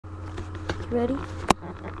Ready?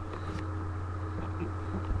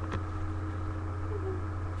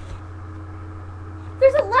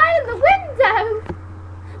 There's a light in the window!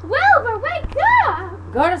 Wilbur, wake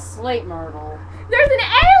up! Go to sleep, Myrtle. There's an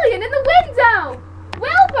alien in the window!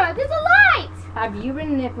 Wilbur, there's a light! Have you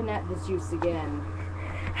been nipping at the juice again?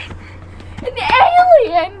 An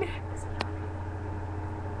alien!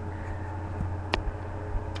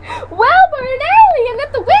 Wilbur, an alien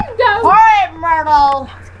at the window! Quiet, Myrtle!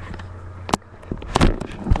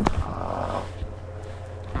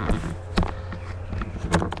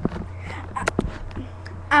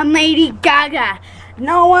 I'm Lady Gaga.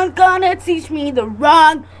 No one's gonna teach me the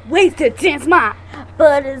wrong ways to dance. My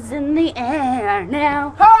butt is in the air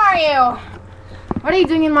now. Who are you? What are you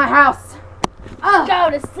doing in my house? Oh. Go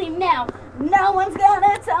to sleep now. No one's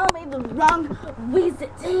gonna tell me the wrong ways to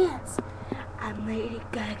dance. I'm Lady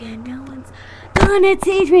Gaga. No one's gonna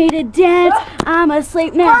teach me to dance. I'm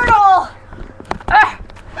asleep now. Myrtle!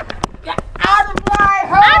 Get out of my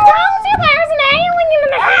house! I told you there's an alien in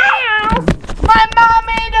the house! My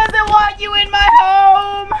mommy doesn't want you in my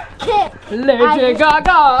home! Kick. Lady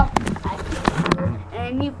Gaga!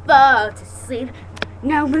 And you fall to sleep.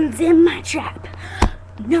 No one's in my trap.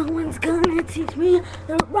 No one's gonna teach me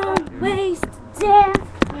the wrong ways to dance.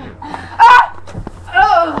 Ah!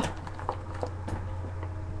 Ugh!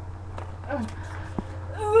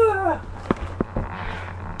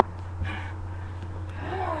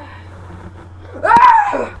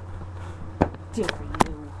 Dear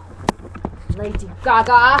you, Lady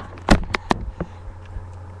Gaga.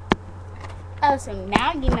 Oh, so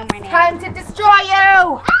now you know my name. Time to destroy you!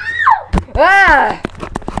 Ow! Ah!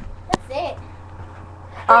 That's it.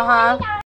 Uh-huh.